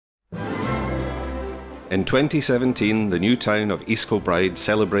In 2017, the new town of East Kilbride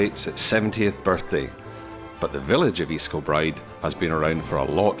celebrates its 70th birthday, but the village of East Kilbride has been around for a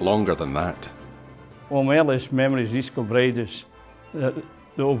lot longer than that. Well, my earliest memories of East Kilbride is the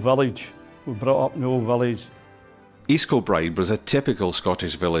old village. We brought up in the old village. East Kilbride was a typical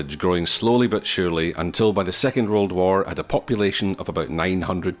Scottish village, growing slowly but surely until by the Second World War had a population of about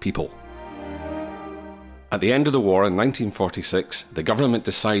 900 people. At the end of the war in 1946, the government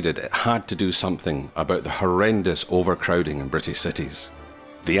decided it had to do something about the horrendous overcrowding in British cities.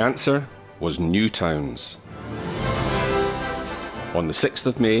 The answer was new towns. On the 6th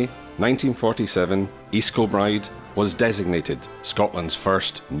of May 1947, East Kilbride was designated Scotland's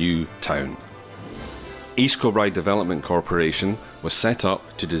first new town. East Kilbride Development Corporation was set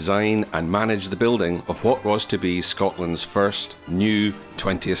up to design and manage the building of what was to be Scotland's first new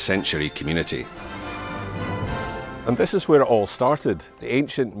 20th century community. And this is where it all started, the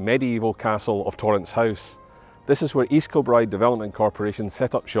ancient medieval castle of Torrance House. This is where East Kilbride Development Corporation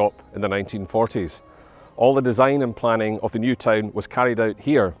set up shop in the 1940s. All the design and planning of the new town was carried out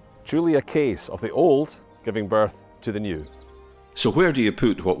here, truly a case of the old giving birth to the new. So where do you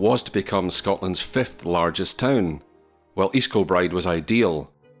put what was to become Scotland's 5th largest town? Well, East Kilbride was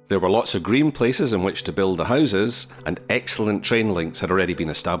ideal. There were lots of green places in which to build the houses, and excellent train links had already been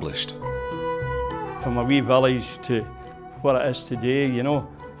established. From a wee village to what it is today, you know,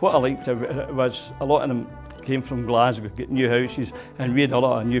 what I liked was a lot of them came from Glasgow, get new houses, and we had a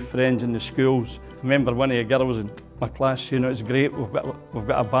lot of new friends in the schools. I remember one of the girls in my class, you know, it's great, we've got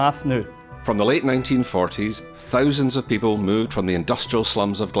a bath now. From the late 1940s, thousands of people moved from the industrial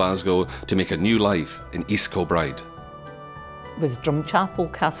slums of Glasgow to make a new life in East Kilbride. It was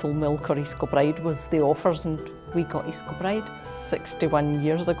Drumchapel, Castlemilk or East Kilbride was the offers, and we got East Kilbride. 61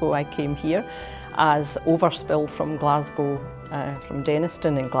 years ago I came here as overspill from Glasgow, from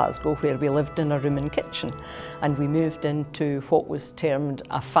Denniston in Glasgow, where we lived in a room and kitchen, and we moved into what was termed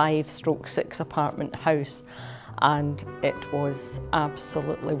a 5/6 apartment house, and it was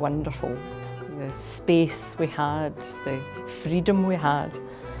absolutely wonderful. The space we had, the freedom we had.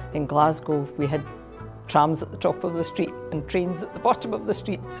 In Glasgow we had trams at the top of the street and trains at the bottom of the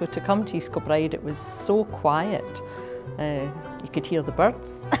street, so to come to East Kilbride it was so quiet. You could hear the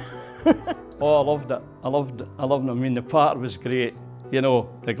birds. Oh, I loved it. I loved it. I mean, the part was great. You know,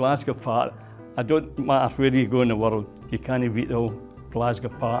 the Glasgow part. I don't matter where you go in the world, you can't beat the old Glasgow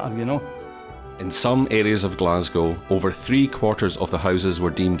part, you know. In some areas of Glasgow, over 3/4 of the houses were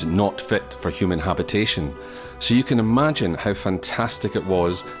deemed not fit for human habitation. So you can imagine how fantastic it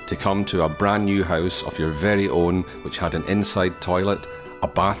was to come to a brand new house of your very own, which had an inside toilet, a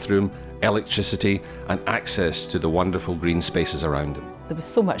bathroom, electricity, and access to the wonderful green spaces around it. There was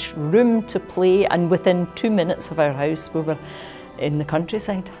so much room to play, and within 2 minutes of our house we were in the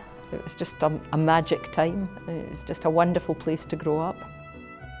countryside. It was just a magic time. It was just a wonderful place to grow up.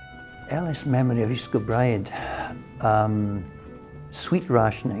 Earliest memory of East Kilbride, sweet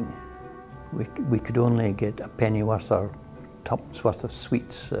rationing. We could only get a pennyworth or tuppence worth of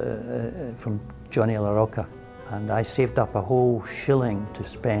sweets from Johnny LaRocca, and I saved up a whole shilling to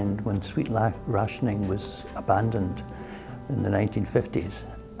spend when sweet rationing was abandoned in the 1950s,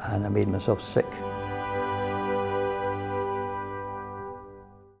 and I made myself sick.